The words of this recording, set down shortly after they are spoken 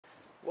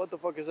What the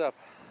fuck is up?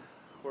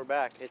 We're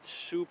back. It's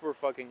super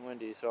fucking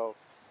windy, so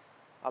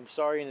I'm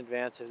sorry in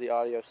advance if the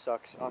audio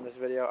sucks on this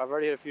video. I've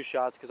already hit a few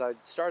shots because I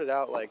started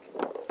out like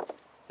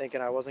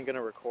thinking I wasn't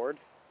gonna record,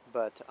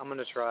 but I'm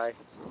gonna try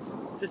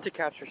just to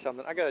capture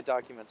something. I gotta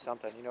document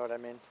something, you know what I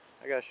mean?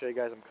 I gotta show you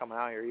guys I'm coming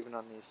out here even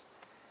on these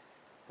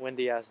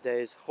windy ass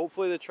days.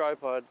 Hopefully the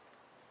tripod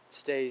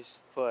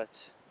stays put.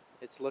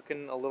 It's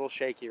looking a little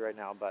shaky right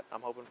now, but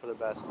I'm hoping for the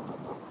best.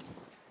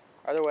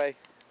 Either way,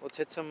 let's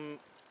hit some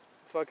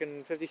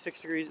fucking 56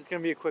 degrees. It's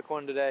gonna be a quick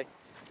one today.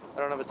 I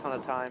don't have a ton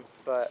of time,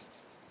 but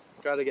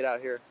gotta get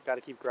out here,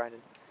 gotta keep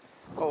grinding.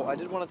 Oh, I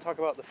did want to talk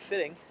about the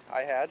fitting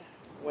I had.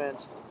 Went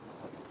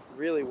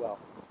really well.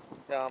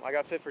 I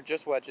got fit for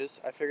just wedges.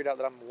 I figured out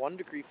that I'm 1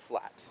 degree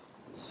flat,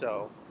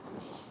 so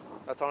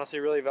that's honestly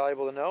really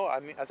valuable to know. I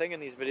mean, I think in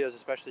these videos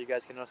especially, you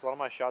guys can notice a lot of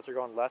my shots are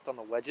going left on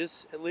the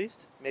wedges at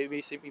least,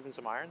 maybe even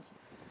some irons.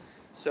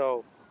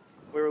 So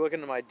we were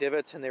looking at my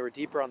divots and they were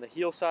deeper on the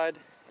heel side,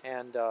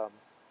 and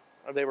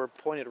they were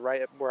pointed right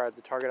at where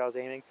the target I was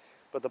aiming,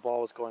 but the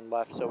ball was going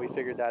left, so we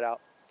figured that out.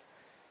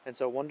 And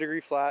so 1 degree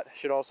flat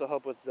should also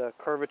help with the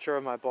curvature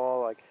of my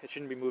ball. Like, it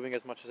shouldn't be moving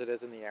as much as it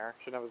is in the air.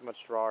 Shouldn't have as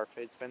much draw or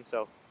fade spin.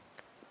 So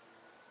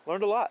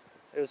learned a lot.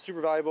 It was super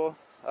valuable.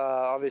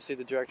 Obviously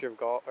the director of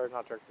golf, or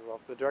not director of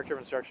golf, the director of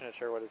instruction at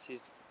Sherwood,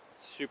 he's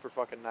super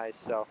fucking nice.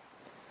 So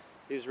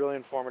he was really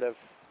informative.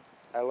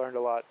 I learned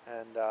a lot,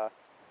 and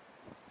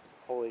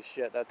holy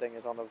shit, that thing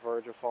is on the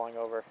verge of falling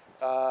over.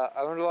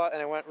 I learned a lot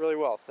and it went really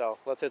well. So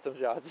let's hit some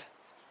shots.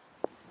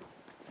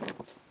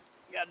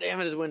 God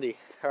damn, it is windy.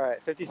 All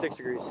right, 56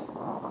 degrees.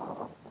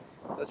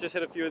 Let's just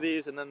hit a few of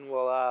these and then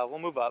we'll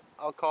move up.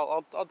 I'll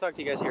talk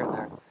to you guys here and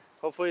there.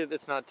 Hopefully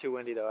it's not too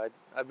windy though.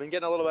 I've been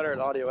getting a little better at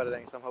audio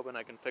editing, so I'm hoping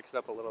I can fix it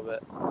up a little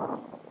bit.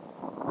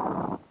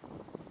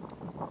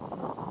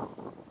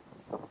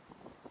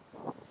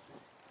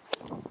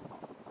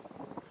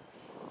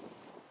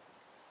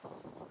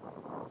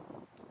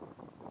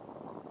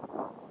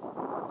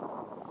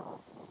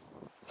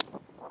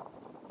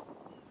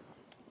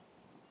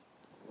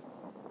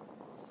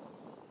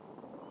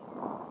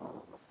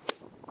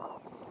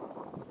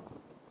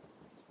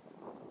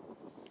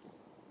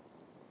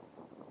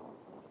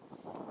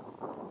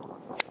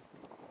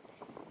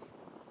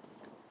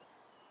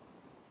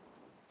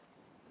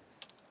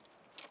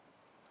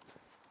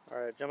 All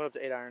right, jumping up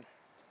to 8 iron.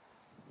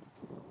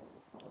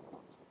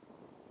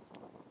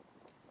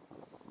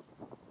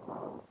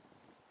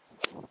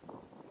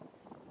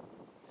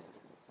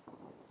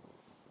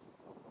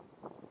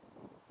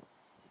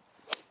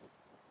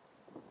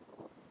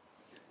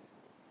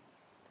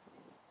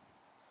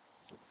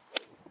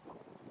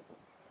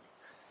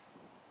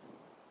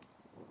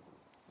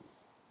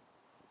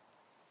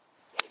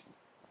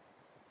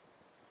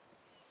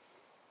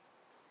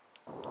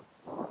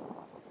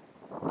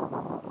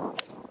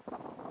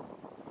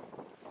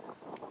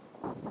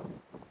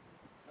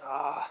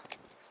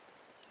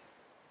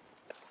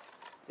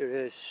 Dude,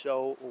 it is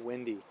so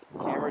windy.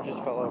 Camera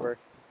just fell over.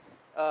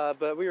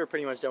 But we were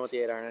pretty much done with the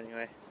 8 iron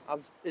anyway.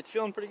 It's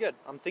feeling pretty good.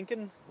 I'm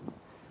thinking,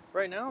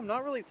 right now, I'm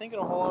not really thinking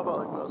a whole lot about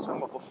like what I was talking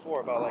about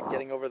before, about like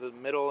getting over the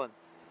middle and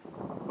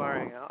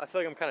firing out. I feel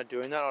like I'm kind of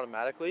doing that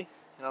automatically.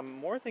 And I'm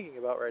more thinking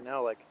about right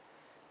now, like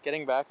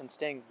getting back and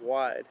staying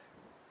wide,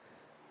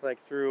 like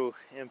through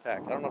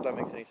impact. I don't know if that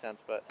makes any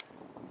sense, but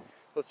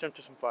let's jump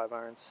to some 5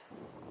 irons.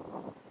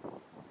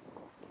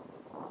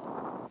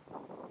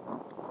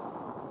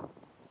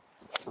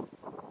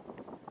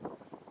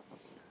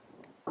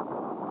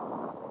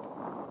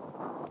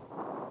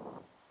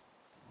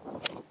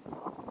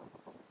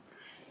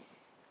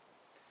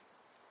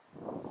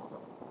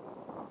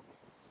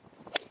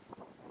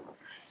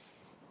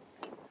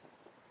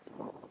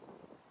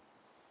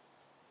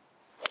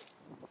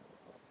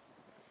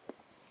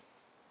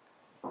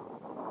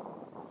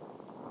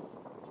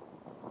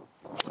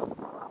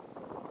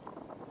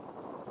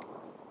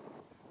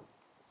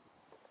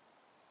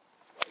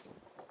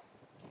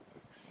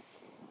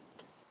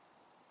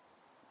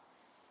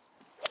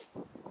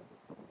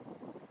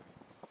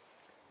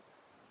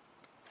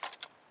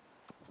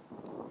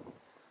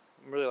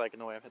 I'm really liking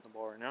the way I'm hitting the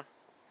ball right now.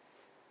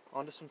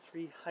 On to some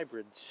 3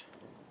 hybrids.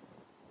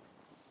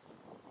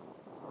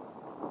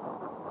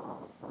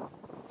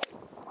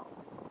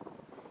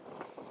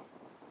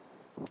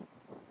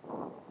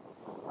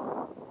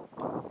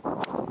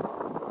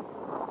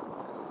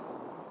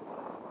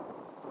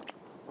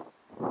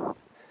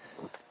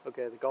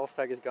 Okay, the golf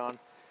bag is gone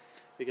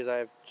because I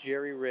have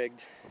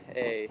jerry-rigged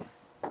a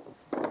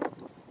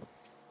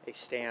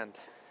stand.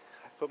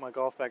 I put my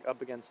golf bag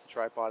up against the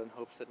tripod in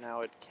hopes that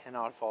now it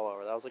cannot fall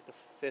over. That was like the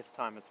 5th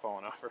time it's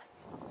fallen over.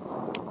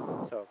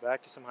 So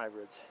back to some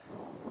hybrids.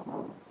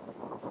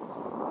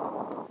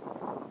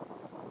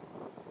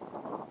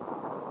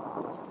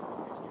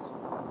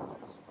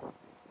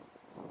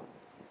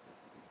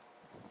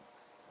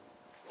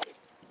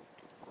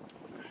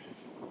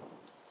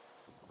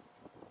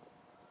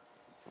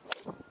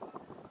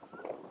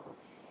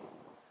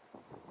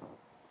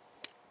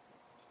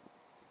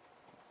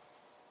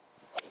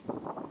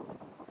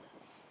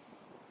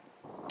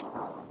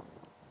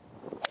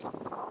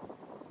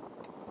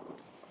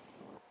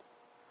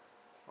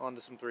 onto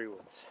some 3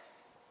 woods.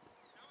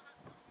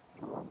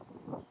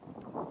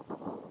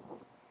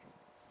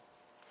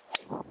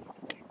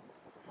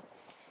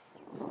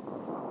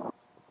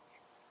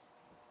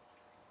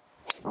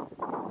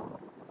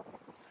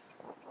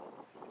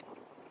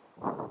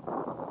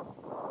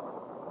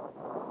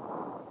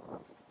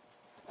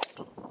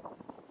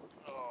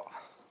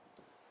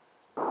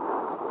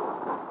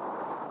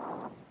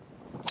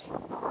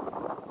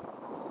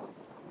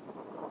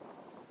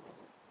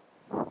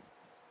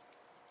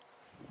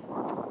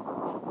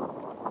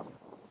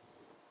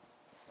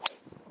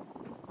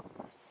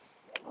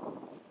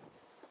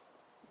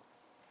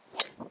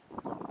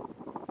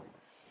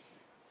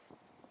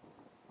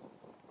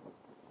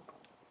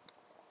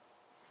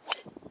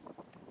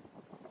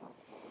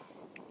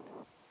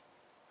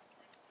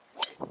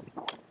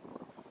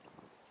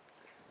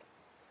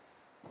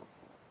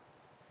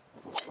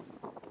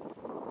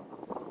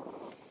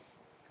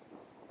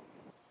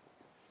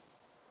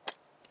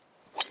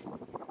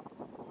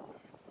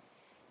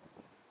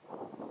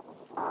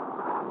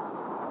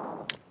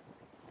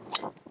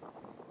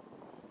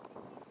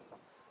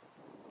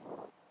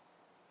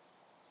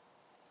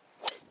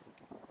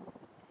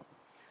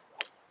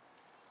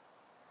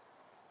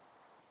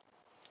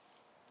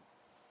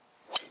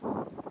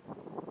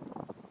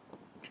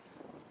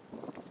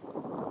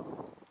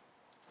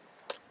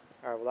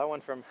 Alright, well that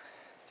went from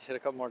just hit a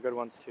couple more good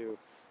ones to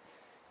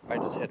I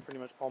just hit pretty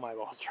much all my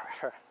balls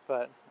driver.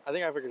 But I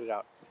think I figured it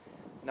out.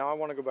 Now I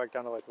want to go back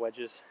down to like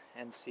wedges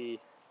and see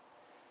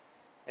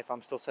if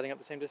I'm still setting up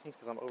the same distance,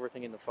 because I'm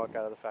overthinking the fuck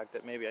out of the fact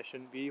that maybe I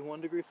shouldn't be 1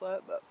 degree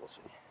flat, but we'll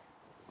see.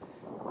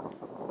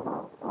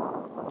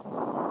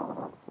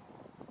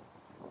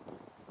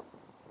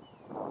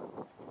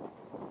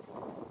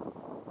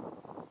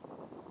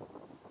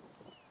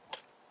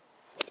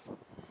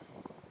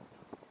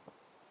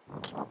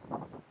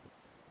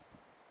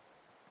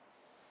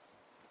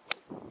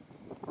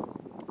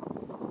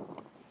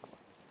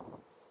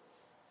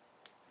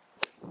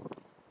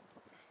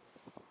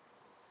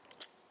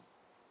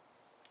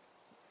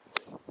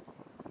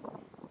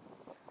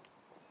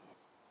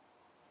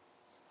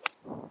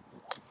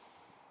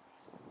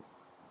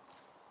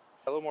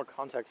 A little more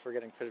context for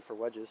getting fitted for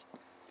wedges.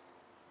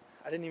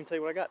 I didn't even tell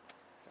you what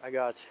I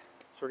got.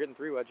 So we're getting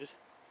 3 wedges.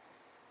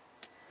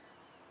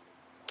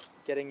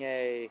 Getting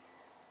a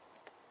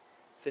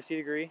 50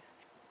 degree,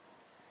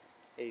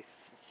 a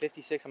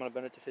 56, I'm gonna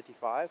bend it to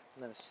 55,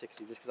 and then a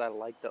 60, just because I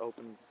like the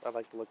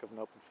look of an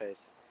open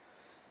face.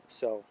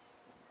 So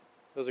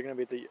those are gonna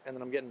be and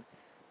then I'm getting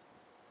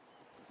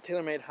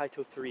tailor-made high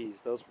toe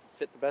 3s. Those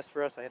fit the best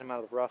for us. I hit them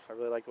out of the rough. I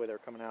really like the way they're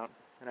coming out,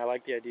 and I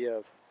like the idea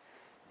of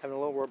having a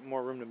little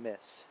more room to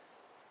miss.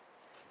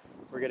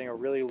 We're getting a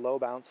really low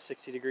bounce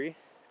 60 degree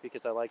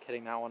because I like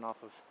hitting that one off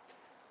of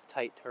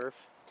tight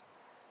turf,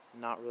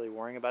 not really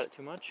worrying about it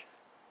too much.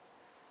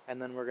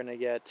 And then we're gonna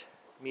get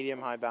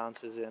medium high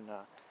bounces in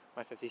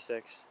my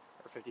 56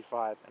 or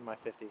 55 and my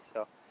 50.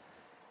 So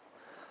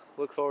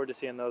look forward to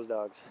seeing those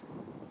dogs.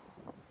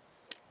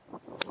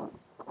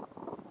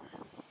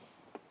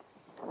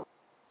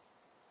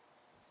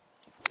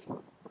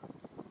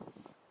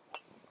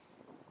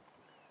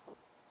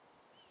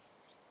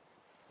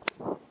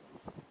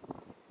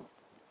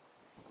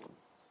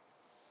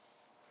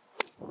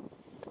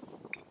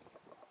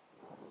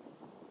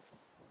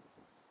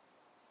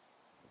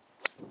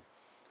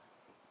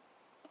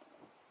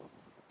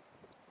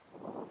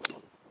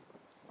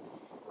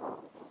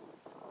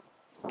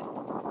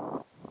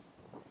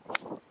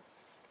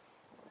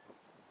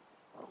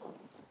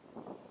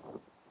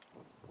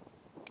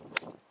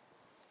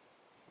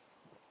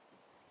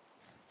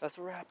 That's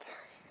a wrap.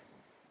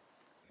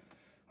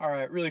 All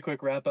right, really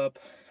quick wrap up.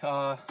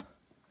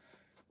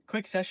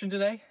 Quick session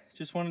today.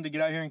 Just wanted to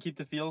get out here and keep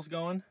the feels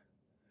going.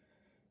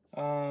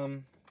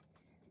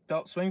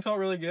 Swing felt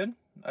really good.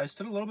 I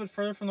stood a little bit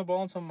further from the ball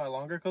on some of my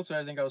longer clips that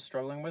I think I was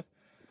struggling with,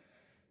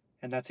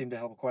 and that seemed to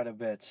help quite a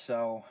bit.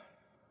 So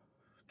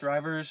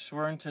drivers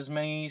weren't as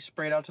many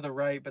sprayed out to the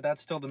right, but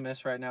that's still the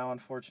miss right now,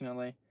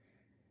 unfortunately.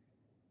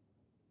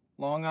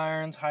 Long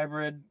irons,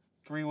 hybrid,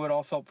 3-wood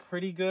all felt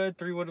pretty good.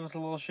 3-wood was a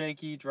little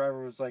shaky.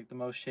 Driver was like the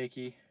most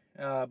shaky.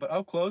 But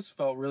up close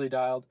felt really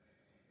dialed.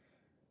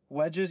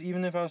 Wedges,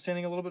 even if I was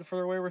standing a little bit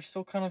further away, we're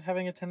still kind of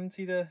having a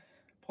tendency to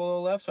pull a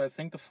little left. So I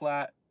think the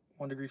flat,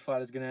 1 degree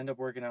flat, is going to end up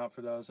working out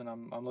for those, and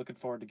I'm looking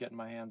forward to getting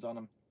my hands on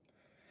them.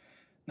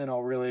 Then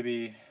I'll really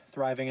be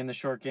thriving in the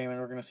short game, and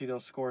we're going to see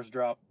those scores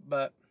drop.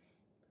 But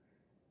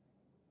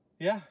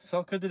yeah,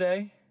 felt good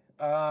today.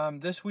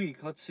 This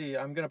week, let's see,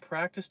 I'm going to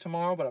practice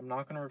tomorrow, but I'm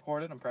not going to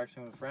record it. I'm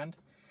practicing with a friend.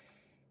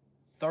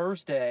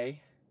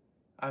 Thursday,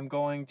 I'm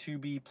going to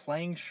be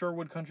playing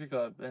Sherwood Country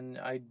Club, and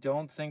I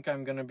don't think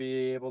I'm going to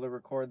be able to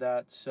record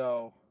that,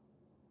 so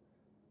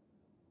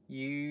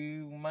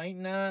you might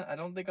not. I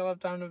don't think I'll have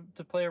time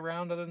to play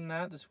around other than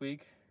that this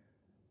week.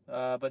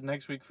 But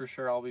next week for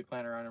sure I'll be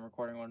playing around and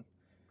recording one.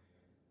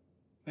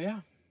 But yeah.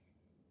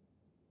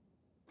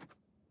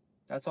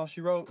 That's all she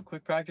wrote.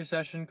 Quick practice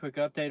session, quick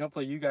update.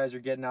 Hopefully you guys are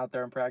getting out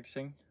there and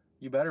practicing.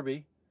 You better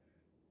be.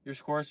 your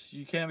scores,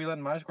 you can't be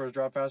letting my scores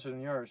drop faster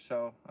than yours.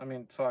 So, I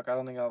mean, fuck, I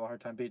don't think I'll have a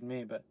hard time beating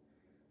me, but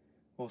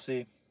we'll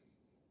see.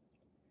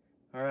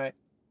 All right.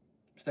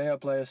 Stay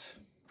up, players.